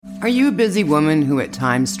Are you a busy woman who at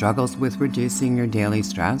times struggles with reducing your daily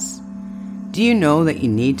stress? Do you know that you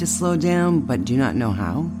need to slow down but do not know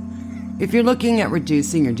how? If you're looking at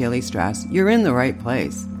reducing your daily stress, you're in the right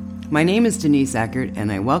place. My name is Denise Eckert,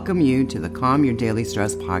 and I welcome you to the Calm Your Daily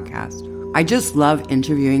Stress podcast. I just love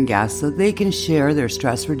interviewing guests so they can share their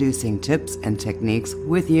stress-reducing tips and techniques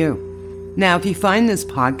with you. Now, if you find this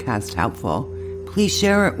podcast helpful, please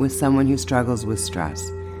share it with someone who struggles with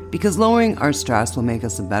stress, because lowering our stress will make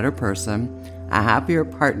us a better person, a happier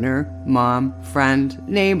partner, mom, friend,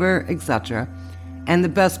 neighbor, etc. And the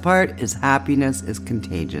best part is happiness is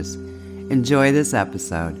contagious. Enjoy this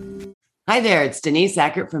episode. Hi there, it's Denise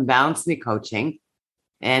Eckert from Balance Me Coaching.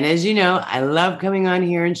 And as you know, I love coming on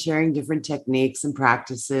here and sharing different techniques and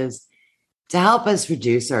practices to help us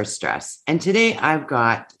reduce our stress. And today I've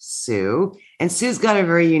got Sue, and Sue's got a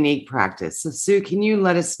very unique practice. So Sue, can you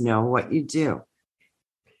let us know what you do?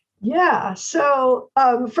 Yeah. So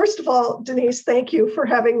first of all, Denise, thank you for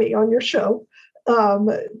having me on your show.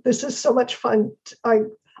 This is so much fun. I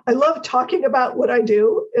love talking about what I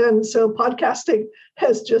do. And so podcasting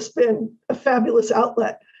has just been a fabulous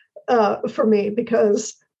outlet for me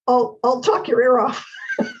because I'll talk your ear off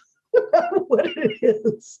about what it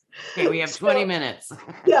is. Okay, we have 20 minutes.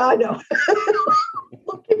 Yeah, I know.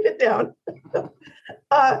 We'll keep it down.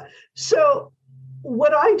 So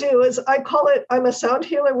what I do is I call it, I'm a sound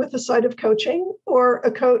healer with a side of coaching, or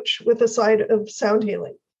a coach with a side of sound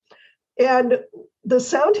healing. And the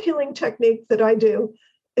sound healing technique that I do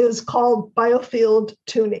is called biofield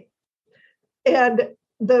tuning. And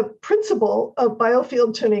the principle of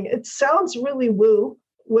biofield tuning, it sounds really woo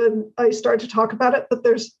when I start to talk about it, but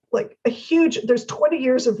there's there's 20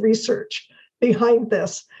 years of research behind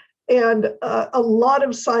this and a lot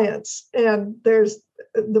of science. And there's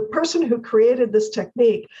the person who created this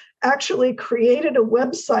technique actually created a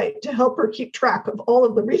website to help her keep track of all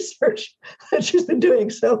of the research that she's been doing.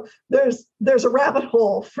 So there's a rabbit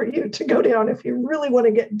hole for you to go down if you really want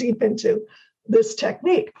to get deep into this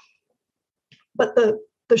technique. But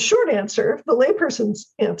the short answer, the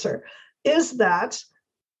layperson's answer, is that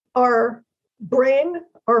our brain,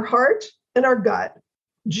 our heart, and our gut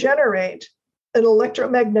generate an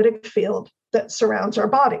electromagnetic field that surrounds our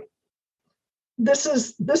body. This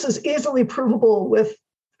is easily provable with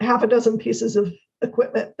half a dozen pieces of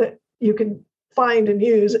equipment that you can find and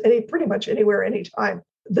use pretty much anywhere, anytime.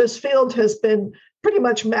 This field has been pretty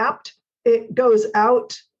much mapped. It goes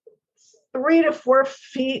out 3 to 4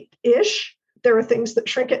 feet-ish. There are things that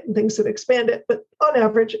shrink it and things that expand it, but on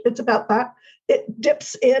average, it's about that. It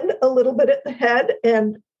dips in a little bit at the head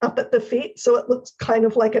and up at the feet, so it looks kind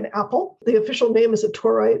of like an apple. The official name is a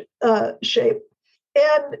toroid shape.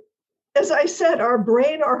 And as I said, our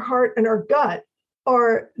brain, our heart, and our gut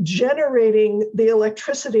are generating the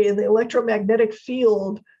electricity and the electromagnetic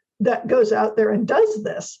field that goes out there and does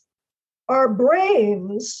this. Our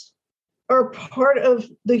brains are part of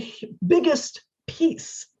the biggest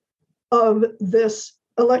piece of this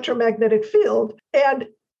electromagnetic field. And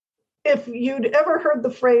if you'd ever heard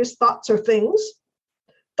the phrase thoughts are things,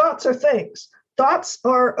 thoughts are things. Thoughts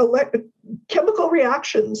are chemical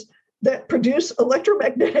reactions that produce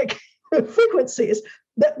electromagnetic frequencies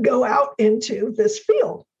that go out into this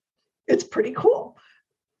field. It's pretty cool.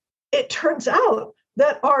 It turns out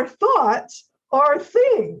that our thoughts are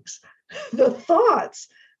things. The thoughts,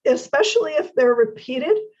 especially if they're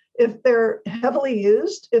repeated, if they're heavily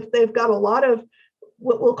used, if they've got a lot of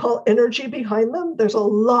what we'll call energy behind them, there's a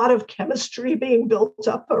lot of chemistry being built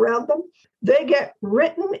up around them. They get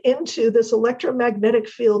written into this electromagnetic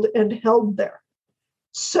field and held there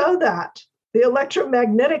so that the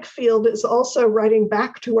electromagnetic field is also writing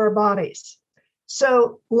back to our bodies.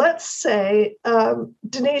 So let's say,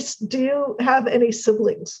 Denise, do you have any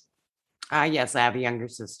siblings? Yes, I have a younger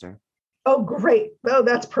sister. Oh, great. Oh,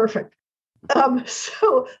 that's perfect.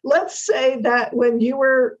 So let's say that when you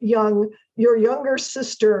were young, your younger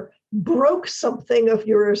sister broke something of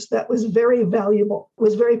yours that was very valuable,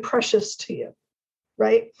 was very precious to you,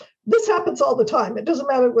 right? This happens all the time. It doesn't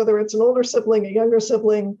matter whether it's an older sibling, a younger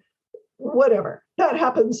sibling, whatever. That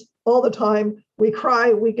happens all the time. We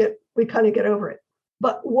cry, we kind of get over it.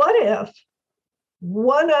 But what if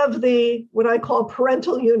one of the, what I call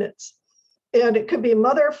parental units, and it could be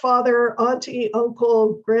mother, father, auntie,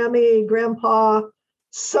 uncle, Grammy, grandpa,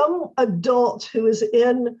 some adult who is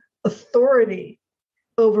in authority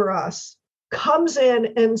over us, comes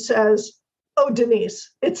in and says, oh,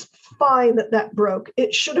 Denise, it's fine that broke.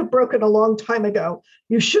 It should have broken a long time ago.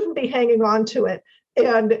 You shouldn't be hanging on to it.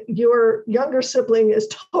 And your younger sibling is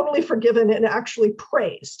totally forgiven and actually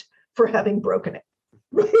praised for having broken it.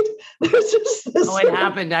 right? There's just this. Oh, it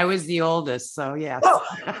happened. I was the oldest. So yes. Oh,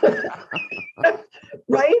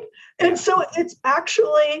 right. And Yeah. so it's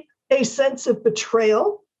actually a sense of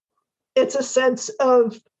betrayal. It's a sense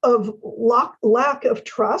of lack of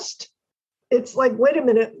trust. It's like, wait a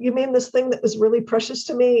minute, you mean this thing that was really precious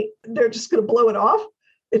to me, they're just going to blow it off?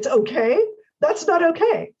 It's okay? That's not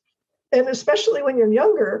okay. And especially when you're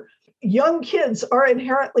younger, young kids are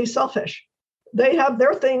inherently selfish. They have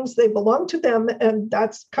their things, they belong to them, and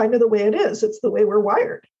that's kind of the way it is. It's the way we're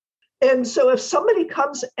wired. And so if somebody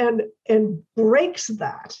comes and breaks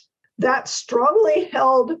that strongly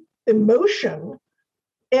held emotion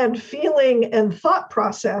and feeling and thought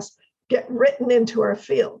process get written into our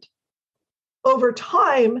field, over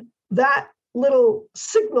time, that little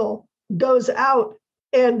signal goes out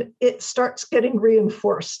and it starts getting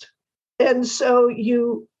reinforced. And so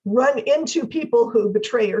you run into people who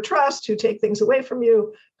betray your trust, who take things away from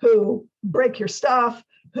you, who break your stuff,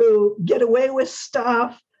 who get away with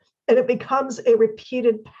stuff, and it becomes a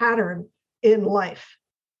repeated pattern in life.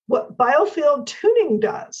 What biofield tuning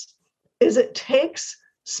does is it takes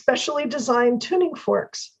specially designed tuning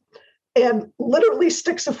forks and literally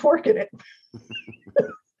sticks a fork in it.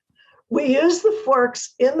 We use the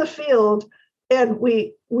forks in the field and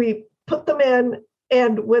we put them in.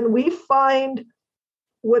 And when we find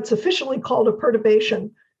what's officially called a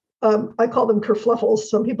perturbation, I call them kerfluffles.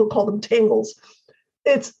 Some people call them tangles.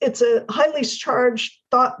 It's a highly charged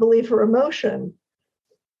thought, belief, or emotion.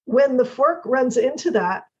 When the fork runs into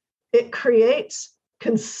that, it creates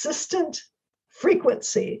consistent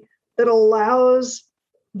frequency that allows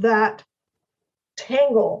that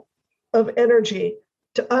tangle of energy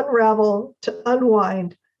to unravel, to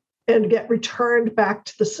unwind, and get returned back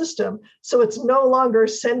to the system. So it's no longer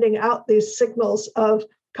sending out these signals of,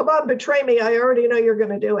 come on, betray me. I already know you're going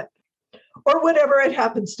to do it. Or whatever it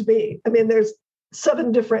happens to be. I mean, there's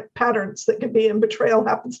 7 different patterns that could be, and betrayal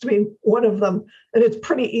happens to be one of them. And it's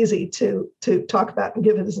pretty easy to talk about and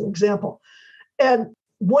give it as an example. And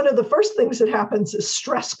one of the first things that happens is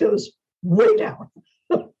stress goes way down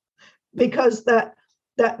because that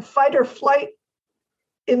fight or flight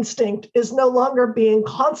instinct is no longer being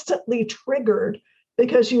constantly triggered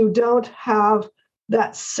because you don't have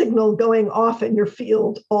that signal going off in your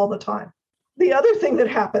field all the time. The other thing that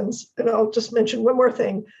happens, and I'll just mention one more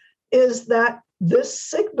thing, is that this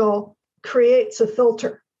signal creates a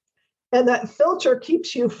filter. And that filter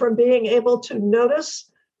keeps you from being able to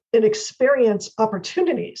notice and experience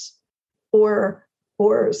opportunities or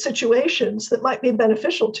situations that might be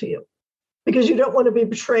beneficial to you, because you don't want to be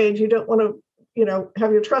betrayed. You don't want to,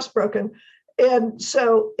 have your trust broken. And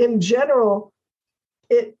so in general,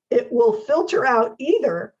 it will filter out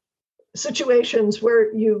either situations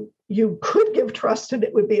where you could give trust and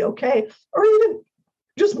it would be okay, or even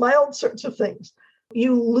just mild sorts of things.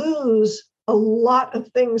 You lose a lot of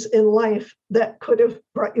things in life that could have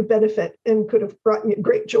brought you benefit and could have brought you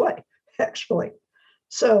great joy, actually.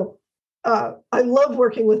 So I love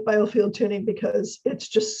working with biofield tuning because it's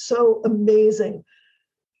just so amazing.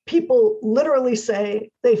 People literally say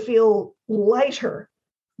they feel lighter,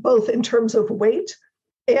 both in terms of weight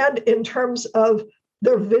and in terms of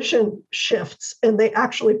their vision shifts, and they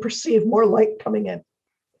actually perceive more light coming in.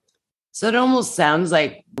 So it almost sounds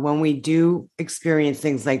like when we do experience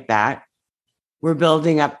things like that, we're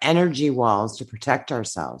building up energy walls to protect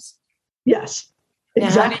ourselves. Yes,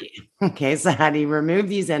 exactly. So how do you remove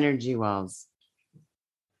these energy walls?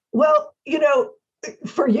 Well,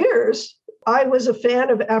 for years, I was a fan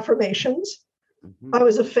of affirmations. Mm-hmm. I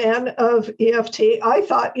was a fan of EFT. I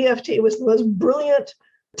thought EFT was the most brilliant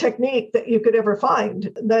technique that you could ever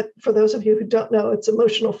find. That, for those of you who don't know, it's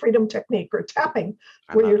emotional freedom technique, or tapping,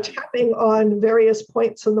 where you're tapping on various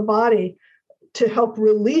points in the body to help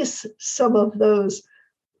release some of those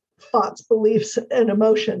thoughts, beliefs, and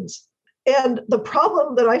emotions. And the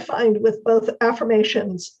problem that I find with both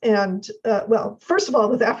affirmations and, first of all,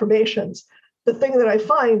 with affirmations, the thing that I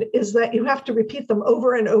find is that you have to repeat them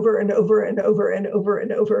over and over and over and over and over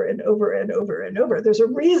and over and over and over and over. There's a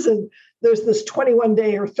reason there's this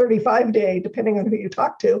 21-day or 35-day, depending on who you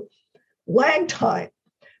talk to, lag time,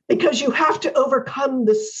 because you have to overcome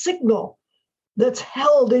the signal that's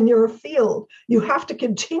held in your field. You have to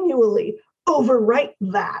continually overwrite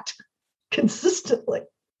that consistently,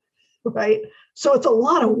 right? So it's a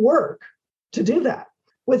lot of work to do that.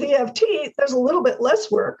 With EFT, there's a little bit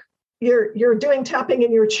less work. You're doing tapping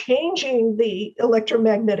and you're changing the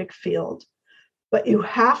electromagnetic field, but you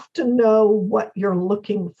have to know what you're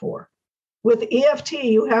looking for. With EFT,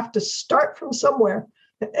 you have to start from somewhere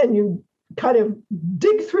and you kind of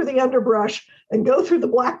dig through the underbrush and go through the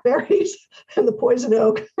blackberries and the poison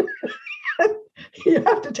oak You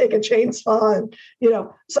have to take a chainsaw and,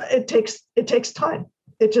 so it takes time.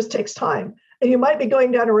 It just takes time. And you might be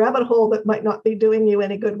going down a rabbit hole that might not be doing you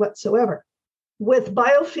any good whatsoever. With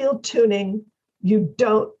biofield tuning, you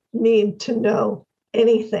don't need to know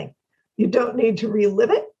anything. You don't need to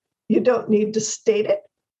relive it. You don't need to state it.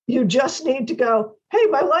 You just need to go, hey,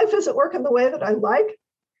 my life isn't working the way that I like.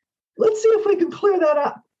 Let's see if we can clear that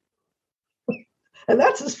up. And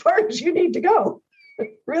that's as far as you need to go,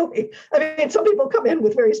 really. I mean, some people come in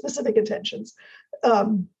with very specific intentions,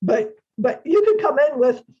 but you could come in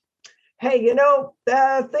with, hey,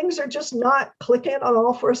 things are just not clicking on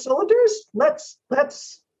all four cylinders. Let's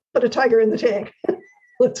put a tiger in the tank.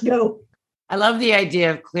 Let's go. I love the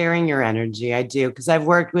idea of clearing your energy. I do, because I've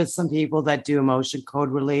worked with some people that do emotion code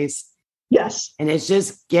release. Yes. And it's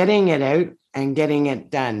just getting it out and getting it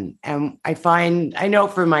done. And I know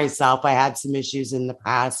for myself, I had some issues in the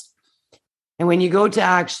past. And when you go to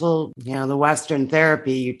actual, the Western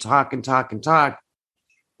therapy, you talk and talk and talk.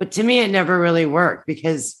 But to me, it never really worked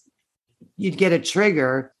because you'd get a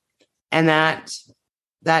trigger and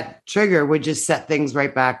that trigger would just set things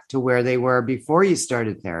right back to where they were before you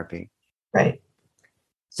started therapy. Right.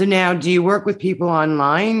 So now, do you work with people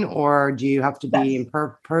online or do you have to be in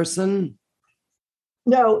person?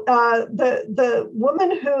 No, the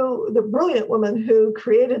brilliant woman who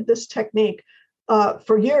created this technique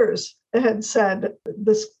for years had said,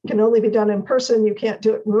 this can only be done in person. You can't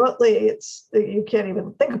do it remotely. You can't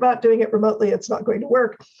even think about doing it remotely. It's not going to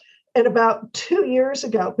work. And about 2 years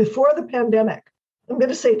ago, before the pandemic, I'm going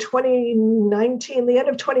to say 2019, the end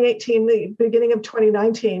of 2018, the beginning of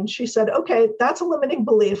 2019, she said, okay, that's a limiting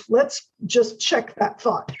belief. Let's just check that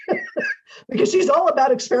thought because she's all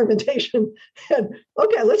about experimentation. And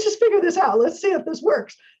okay, let's just figure this out. Let's see if this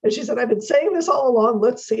works. And she said, I've been saying this all along.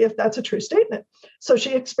 Let's see if that's a true statement. So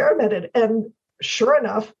she experimented. And sure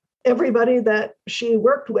enough, everybody that she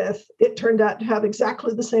worked with, it turned out to have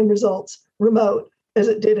exactly the same results remote as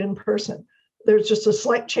it did in person. There's just a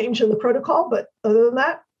slight change in the protocol, but other than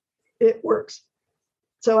that, it works.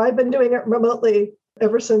 So I've been doing it remotely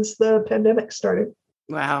ever since the pandemic started.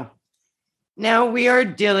 Wow. Now we are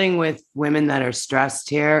dealing with women that are stressed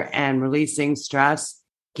here and releasing stress.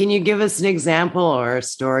 Can you give us an example or a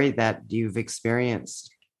story that you've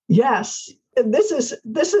experienced? Yes. And this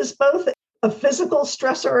is both a physical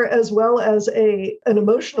stressor as well as an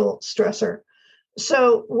emotional stressor.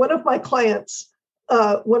 So one of my clients,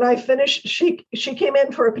 when I finished, she came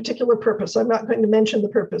in for a particular purpose. I'm not going to mention the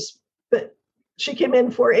purpose, but she came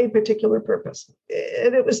in for a particular purpose.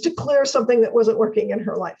 And it was to clear something that wasn't working in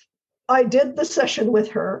her life. I did the session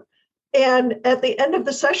with her. And at the end of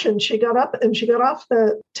the session, she got up and she got off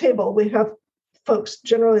the table. We have folks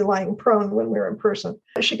generally lying prone when we're in person.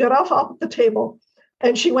 She got off the table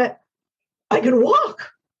and she went, I can walk.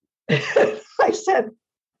 I said,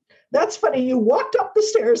 that's funny. You walked up the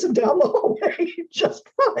stairs and down the hallway just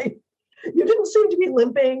fine. You didn't seem to be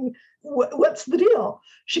limping. What's the deal?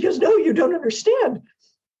 She goes, no, you don't understand.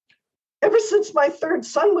 Ever since my third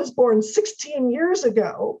son was born 16 years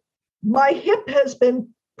ago, my hip has been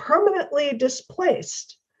permanently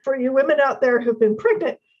displaced. For you women out there who've been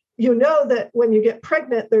pregnant, you know that when you get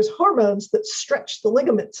pregnant, there's hormones that stretch the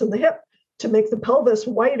ligaments in the hip to make the pelvis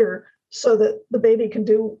wider so that the baby can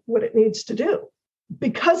do what it needs to do.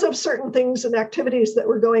 Because of certain things and activities that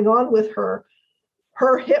were going on with her,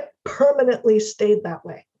 her hip permanently stayed that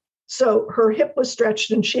way. So her hip was stretched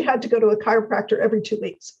and she had to go to a chiropractor every 2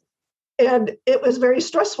 weeks. And it was very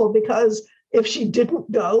stressful because if she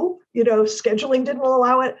didn't go, scheduling didn't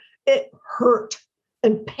allow it, it hurt.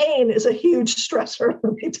 And pain is a huge stressor,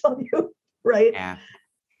 let me tell you, right? Yeah.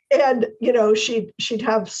 And, she'd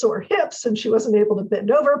have sore hips and she wasn't able to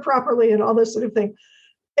bend over properly and all this sort of thing.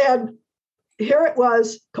 And here it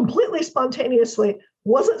was, completely spontaneously,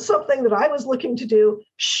 wasn't something that I was looking to do.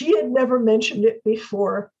 She had never mentioned it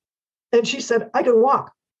before. And she said, I can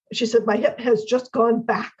walk. She said, my hip has just gone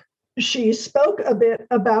back. She spoke a bit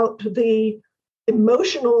about the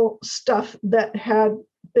emotional stuff that had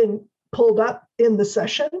been pulled up in the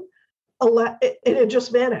session. It had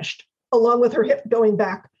just vanished, along with her hip going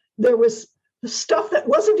back. There was the stuff that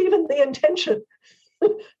wasn't even the intention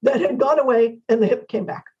that had gone away and the hip came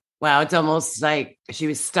back. Wow, it's almost like she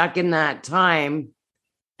was stuck in that time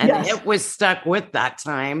and Yes. the hip was stuck with that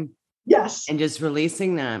time. Yes. And just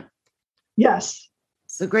releasing that. Yes.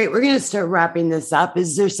 So great. We're going to start wrapping this up.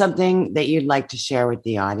 Is there something that you'd like to share with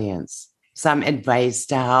the audience? Some advice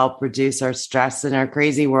to help reduce our stress in our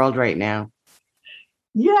crazy world right now?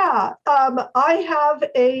 Yeah, I have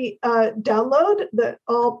a download that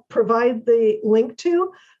I'll provide the link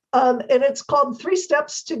to, and it's called 3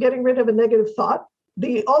 Steps to Getting Rid of a Negative Thought.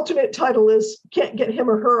 the alternate title is Can't Get Him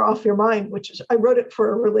or Her Off Your Mind, which is, I wrote it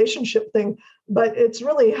for a relationship thing, but it's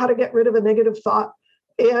really how to get rid of a negative thought.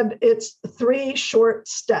 And it's 3 short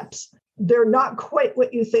steps. They're not quite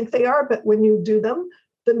what you think they are, but when you do them,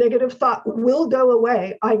 the negative thought will go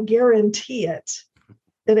away. I guarantee it.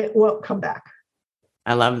 And it won't come back.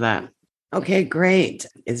 I love that. Okay, great.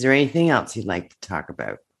 Is there anything else you'd like to talk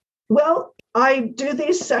about? Well, I do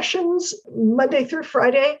these sessions Monday through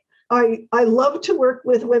Friday. I love to work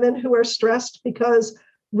with women who are stressed because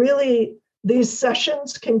really these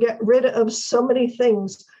sessions can get rid of so many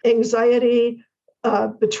things, anxiety,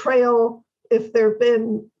 betrayal, if there have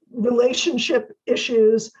been relationship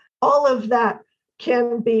issues, all of that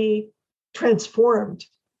can be transformed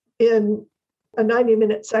in a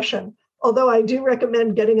 90-minute session. Although I do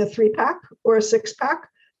recommend getting a 3-pack or a 6-pack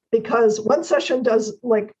because one session does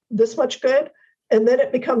like this much good and then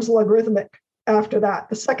it becomes logarithmic after that.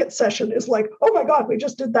 The second session is like, oh my God, we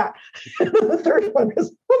just did that. And then the third one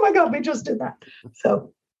is, oh my God, we just did that.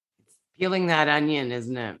 So peeling that onion,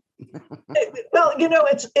 isn't it? Well,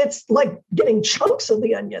 it's like getting chunks of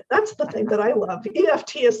the onion. That's the thing that I love.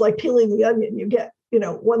 EFT is like peeling the onion. You get,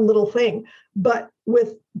 one little thing. But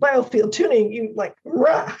with biofield tuning, you like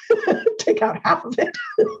take out half of it.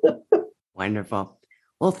 Wonderful.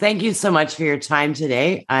 Well, thank you so much for your time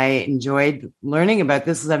today. I enjoyed learning about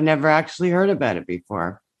this because I've never actually heard about it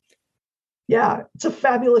before. Yeah, it's a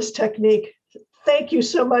fabulous technique. Thank you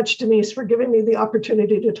so much, Denise, for giving me the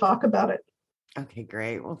opportunity to talk about it. Okay,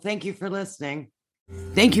 great. Well, thank you for listening.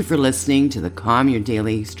 Thank you for listening to the Calm Your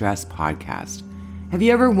Daily Stress podcast. Have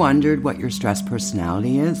you ever wondered what your stress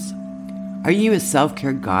personality is? Are you a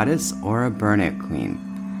self-care goddess or a burnout queen?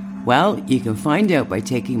 Well, you can find out by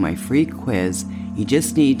taking my free quiz. You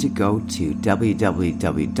just need to go to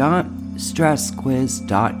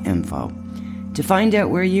www.stressquiz.info to find out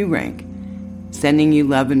where you rank. Sending you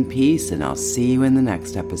love and peace, and I'll see you in the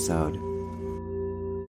next episode.